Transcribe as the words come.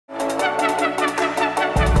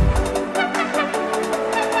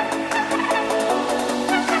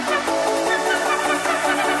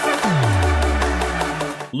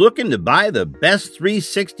Looking to buy the best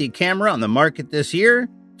 360 camera on the market this year?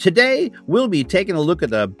 Today, we'll be taking a look at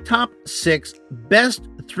the top 6 best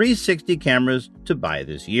 360 cameras to buy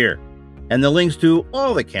this year. And the links to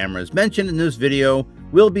all the cameras mentioned in this video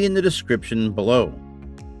will be in the description below.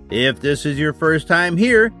 If this is your first time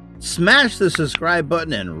here, smash the subscribe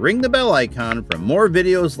button and ring the bell icon for more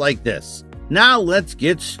videos like this. Now let's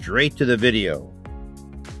get straight to the video.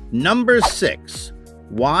 Number 6.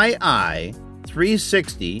 YI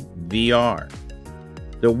 360 VR.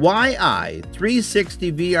 The YI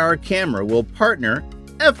 360 VR camera will partner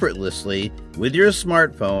effortlessly with your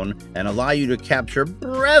smartphone and allow you to capture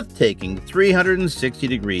breathtaking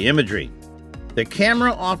 360-degree imagery. The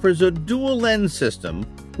camera offers a dual lens system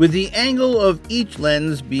with the angle of each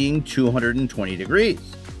lens being 220 degrees.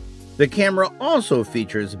 The camera also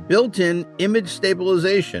features built-in image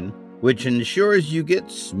stabilization, which ensures you get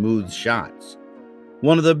smooth shots.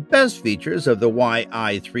 One of the best features of the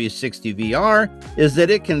YI 360 VR is that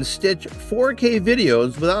it can stitch 4K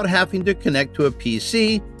videos without having to connect to a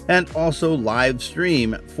PC and also live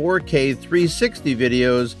stream 4K 360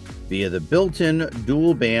 videos via the built-in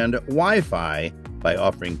dual-band Wi-Fi by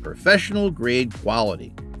offering professional-grade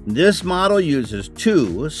quality. This model uses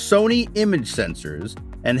 2 Sony image sensors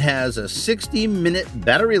and has a 60-minute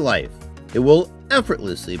battery life. It will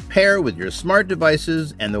effortlessly pair with your smart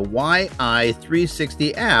devices, and the YI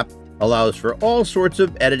 360 app allows for all sorts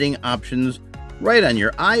of editing options right on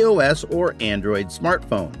your iOS or Android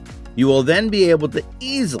smartphone. You will then be able to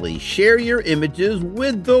easily share your images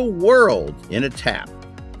with the world in a tap.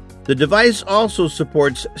 The device also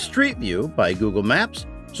supports Street View by Google Maps,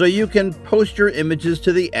 so you can post your images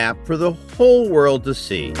to the app for the whole world to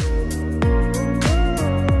see.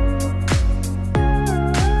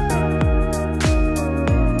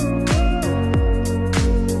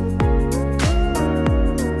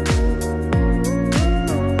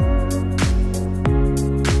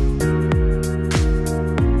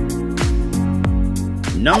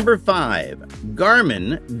 Number 5.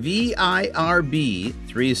 Garmin VIRB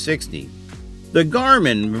 360. The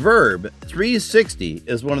Garmin VIRB 360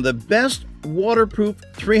 is one of the best waterproof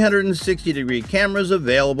 360-degree cameras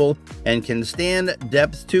available and can stand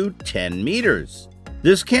depth to 10 meters.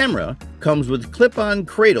 This camera comes with clip-on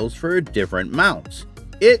cradles for different mounts.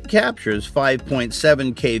 It captures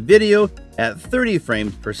 5.7K video at 30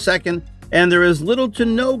 frames per second, and there is little to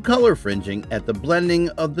no color fringing at the blending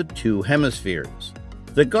of the 2 hemispheres.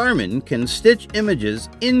 The Garmin can stitch images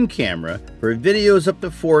in camera for videos up to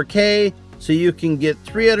 4K, so you can get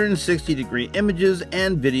 360-degree images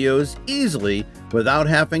and videos easily without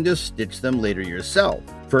having to stitch them later yourself.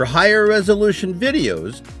 For higher resolution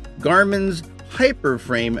videos, Garmin's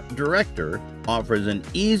Hyperframe Director offers an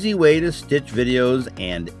easy way to stitch videos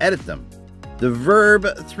and edit them. The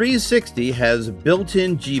VIRB 360 has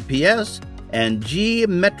built-in GPS and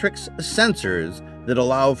G-Metrix sensors that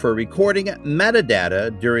allow for recording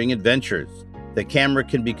metadata during adventures. The camera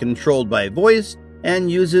can be controlled by voice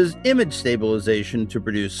and uses image stabilization to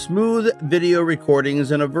produce smooth video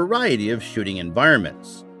recordings in a variety of shooting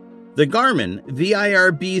environments. The Garmin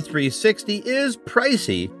VIRB 360 is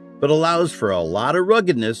pricey, but allows for a lot of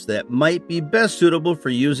ruggedness that might be best suitable for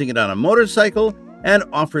using it on a motorcycle and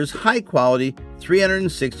offers high-quality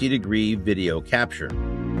 360-degree video capture.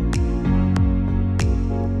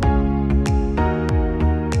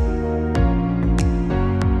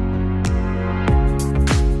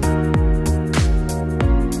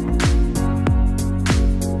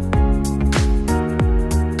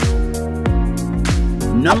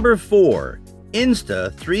 Number 4.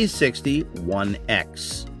 Insta360 One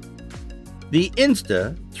X. The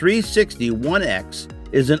Insta360 One X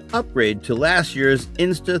is an upgrade to last year's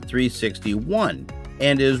Insta360 One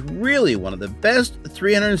and is really one of the best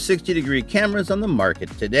 360-degree cameras on the market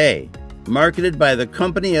today. Marketed by the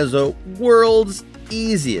company as a world's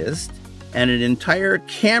easiest and an entire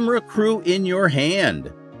camera crew in your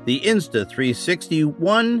hand, the Insta360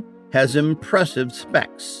 One has impressive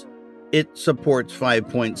specs. It supports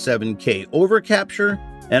 5.7K overcapture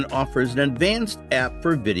and offers an advanced app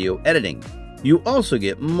for video editing. You also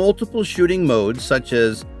get multiple shooting modes such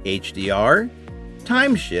as HDR,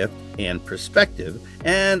 time shift, and perspective,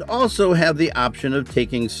 and also have the option of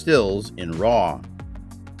taking stills in RAW.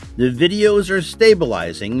 The videos are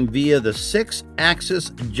stabilizing via the 6-axis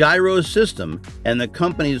gyro system and the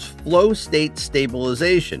company's flow state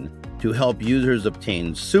stabilization to help users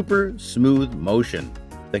obtain super smooth motion.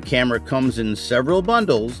 The camera comes in several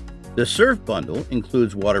bundles. The Surf Bundle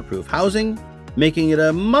includes waterproof housing, making it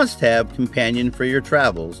a must-have companion for your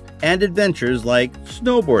travels and adventures like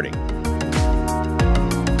snowboarding.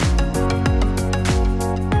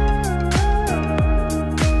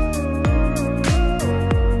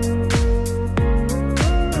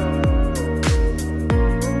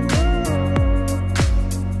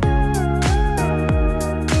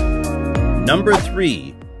 Number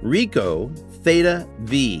 3. Ricoh Theta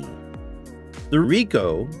V. The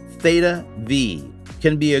Ricoh Theta V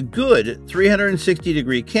can be a good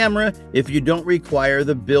 360-degree camera if you don't require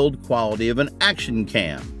the build quality of an action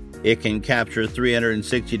cam. It can capture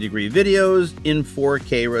 360-degree videos in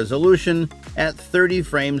 4K resolution at 30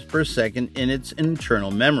 frames per second in its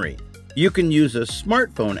internal memory. You can use a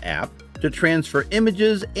smartphone app to transfer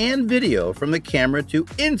images and video from the camera to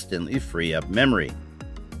instantly free up memory.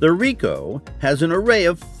 The Ricoh has an array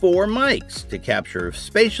of 4 mics to capture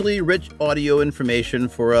spatially rich audio information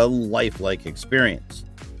for a lifelike experience.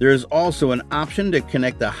 There is also an option to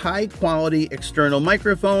connect a high-quality external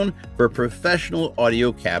microphone for professional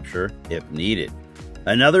audio capture if needed.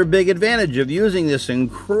 Another big advantage of using this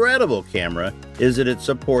incredible camera is that it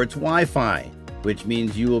supports Wi-Fi, which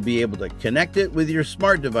means you will be able to connect it with your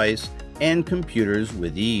smart device and computers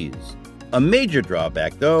with ease. A major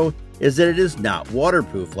drawback, though, is that it is not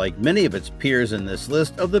waterproof like many of its peers in this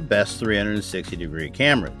list of the best 360-degree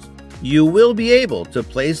cameras. You will be able to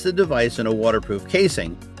place the device in a waterproof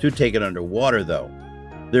casing to take it underwater, though.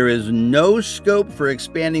 There is no scope for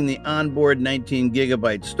expanding the onboard 19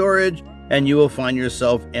 GB storage, and you will find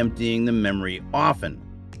yourself emptying the memory often.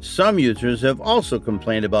 Some users have also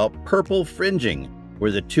complained about purple fringing, where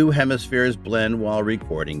the two hemispheres blend while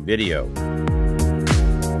recording video.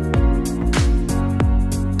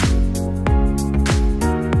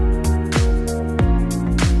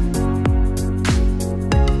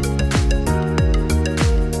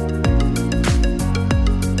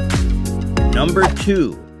 Number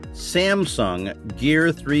 2. Samsung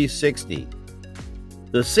Gear 360.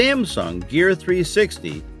 The Samsung Gear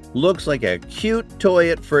 360 looks like a cute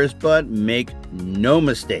toy at first, but make no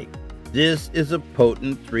mistake, this is a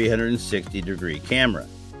potent 360-degree camera.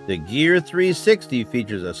 The Gear 360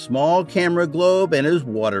 features a small camera globe and is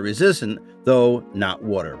water resistant, though not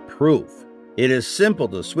waterproof. It is simple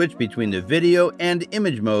to switch between the video and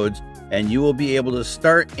image modes, and you will be able to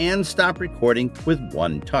start and stop recording with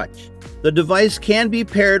one touch. The device can be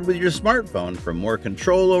paired with your smartphone for more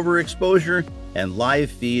control over exposure and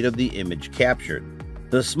live feed of the image captured.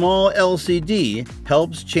 The small LCD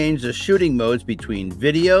helps change the shooting modes between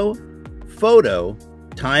video, photo,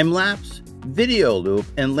 time-lapse, video loop,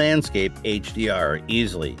 and landscape HDR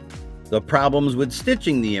easily. The problems with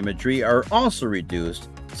stitching the imagery are also reduced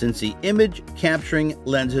since the image capturing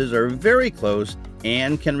lenses are very close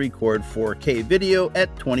and can record 4K video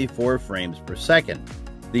at 24 frames per second.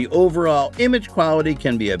 The overall image quality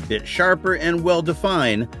can be a bit sharper and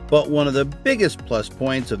well-defined, but one of the biggest plus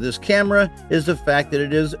points of this camera is the fact that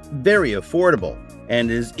it is very affordable and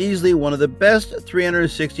is easily one of the best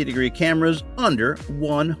 360-degree cameras under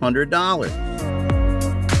 $100.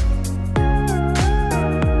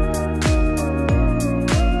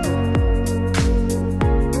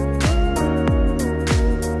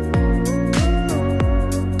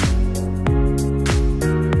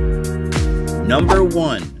 Number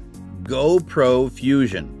 1. GoPro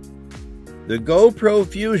Fusion. The GoPro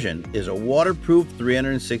Fusion is a waterproof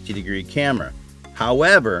 360-degree camera.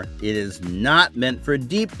 However, it is not meant for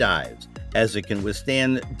deep dives, as it can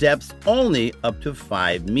withstand depths only up to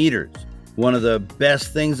 5 meters. One of the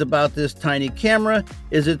best things about this tiny camera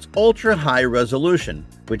is its ultra-high resolution,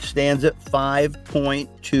 which stands at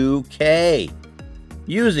 5.2K.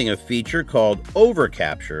 Using a feature called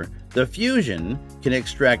overcapture, the Fusion can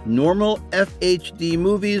extract normal FHD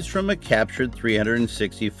movies from a captured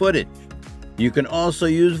 360 footage. You can also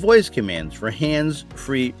use voice commands for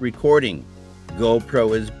hands-free recording.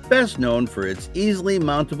 GoPro is best known for its easily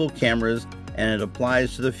mountable cameras, and it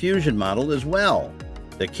applies to the Fusion model as well.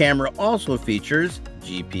 The camera also features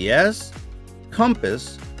GPS,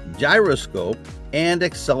 compass, gyroscope, and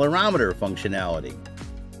accelerometer functionality.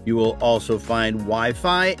 You will also find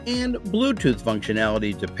Wi-Fi and Bluetooth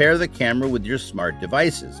functionality to pair the camera with your smart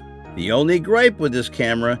devices. The only gripe with this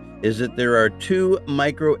camera is that there are 2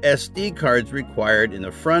 micro SD cards required in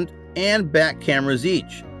the front and back cameras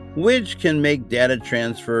each, which can make data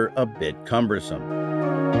transfer a bit cumbersome.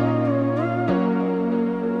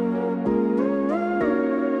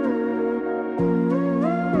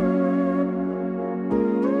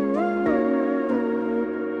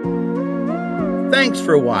 Thanks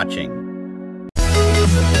for watching.